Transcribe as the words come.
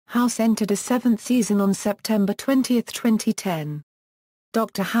House entered a seventh season on September 20, 2010.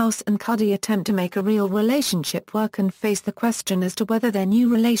 Dr. House and Cuddy attempt to make a real relationship work and face the question as to whether their new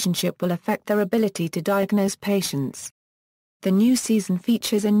relationship will affect their ability to diagnose patients. The new season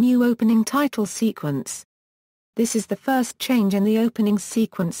features a new opening title sequence. This is the first change in the opening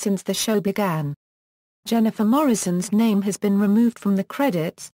sequence since the show began. Jennifer Morrison's name has been removed from the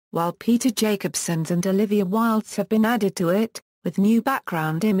credits, while Peter Jacobson's and Olivia Wilde's have been added to it, with new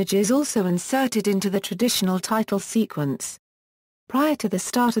background images also inserted into the traditional title sequence. Prior to the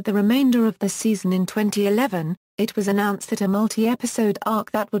start of the remainder of the season in 2011, it was announced that a multi-episode arc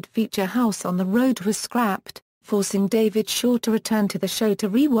that would feature House on the Road was scrapped, forcing David Shaw to return to the show to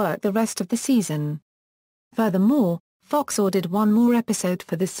rework the rest of the season. Furthermore, Fox ordered one more episode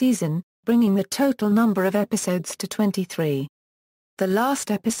for the season, bringing the total number of episodes to 23. The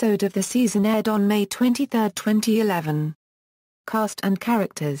last episode of the season aired on May 23, 2011. Cast and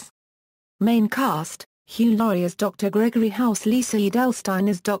characters. Main cast: Hugh Laurie as Dr. Gregory House, Lisa Edelstein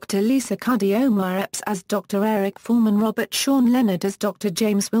as Dr. Lisa Cuddy, Omar Epps as Dr. Eric Foreman, Robert Sean Leonard as Dr.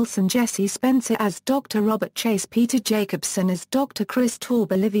 James Wilson, Jesse Spencer as Dr. Robert Chase, Peter Jacobson as Dr. Chris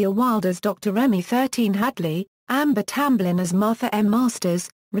Taub, Olivia Wilde as Dr. Remy 13 Hadley, Amber Tamblyn as Martha M. Masters.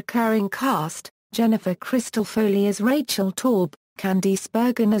 Recurring cast: Jennifer Crystal Foley as Rachel Taub, Candice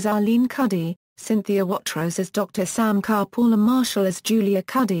Bergen as Arlene Cuddy, Cynthia Watrous as Dr. Sam Carr, Paula Marshall as Julia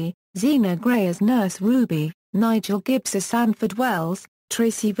Cuddy, Zena Gray as Nurse Ruby, Nigel Gibbs as Sanford Wells,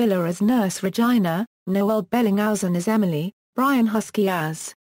 Tracy Villa as Nurse Regina, Noelle Bellinghausen as Emily, Brian Husky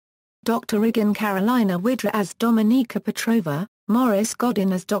as Dr. Regan, Carolina Widra as Dominika Petrova, Morris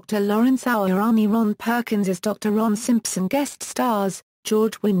Godin as Dr. Lawrence Aourani, Ron Perkins as Dr. Ron Simpson. Guest stars: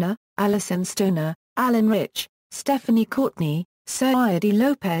 George Winner, Alison Stoner, Alan Rich, Stephanie Courtney, Sir Iade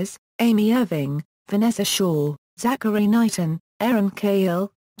Lopez, Amy Irving, Vanessa Shaw, Zachary Knighton, Erin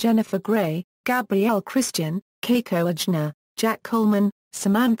Cahill, Jennifer Gray, Gabrielle Christian, Keiko Ajna, Jack Coleman,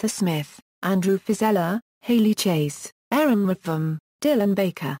 Samantha Smith, Andrew Fizella, Haley Chase, Erin Riffam, Dylan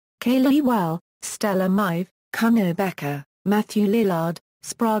Baker, Kayla Ewell, Stella Mive, Kuno Becker, Matthew Lillard,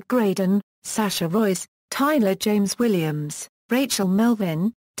 Sprague Graydon, Sasha Royce, Tyler James Williams, Rachel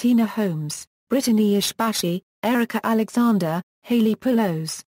Melvin, Tina Holmes, Brittany Ishbashi, Erica Alexander, Haley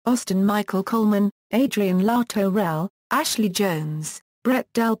Pelosi, Austin Michael Coleman, Adrian Latorel, Ashley Jones, Brett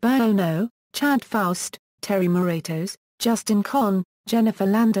Del Bono, Chad Faust, Terry Moratos, Justin Conn, Jennifer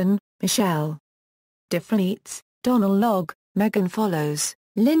Landon, Michelle DeFrietz, Donald Logg, Megan Follows,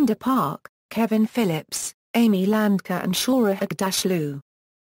 Linda Park, Kevin Phillips, Amy Landka and Shora Hagdashlu.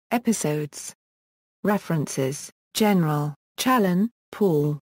 Episodes. References: General, Challen,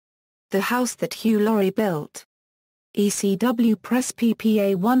 Paul. The House That Hugh Laurie Built. ECW Press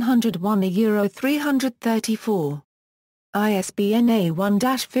PPA 101 Euro 334. ISBN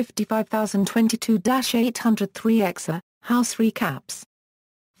A1-55022-803 House Recaps.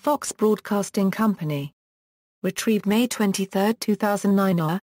 Fox Broadcasting Company. Retrieved May 23,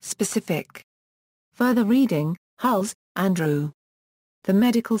 2009. Specific. Further reading: Hulls, Andrew. The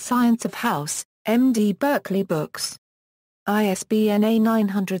Medical Science of House, MD Berkeley Books. ISBN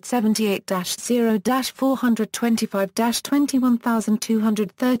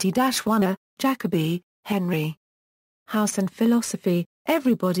A978-0-425-21230-1. Jacoby, Henry. House and Philosophy,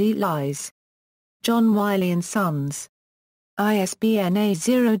 Everybody Lies. John Wiley & Sons. ISBN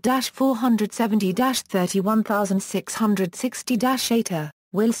A0-470-31660-8.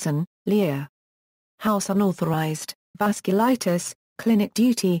 Wilson, Leah. House Unauthorized, Vasculitis, Clinic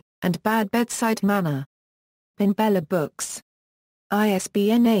Duty, and Bad Bedside Manner. Pinbella Books.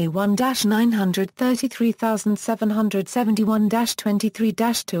 ISBN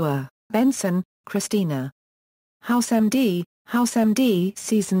A1-933771-23-2. Benson, Christina. House MD, House MD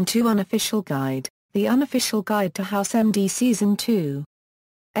Season 2 Unofficial Guide, The Unofficial Guide to House MD Season 2.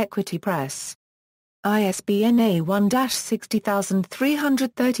 Equity Press. ISBN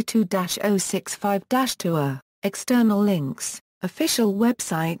A1-60332-065-2. External links: Official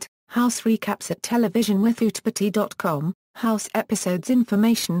website, House Recaps at televisionwithutpati.com, House Episodes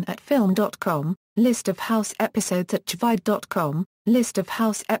information at film.com, List of House episodes at jvide.com, List of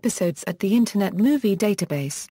House episodes at the Internet Movie Database.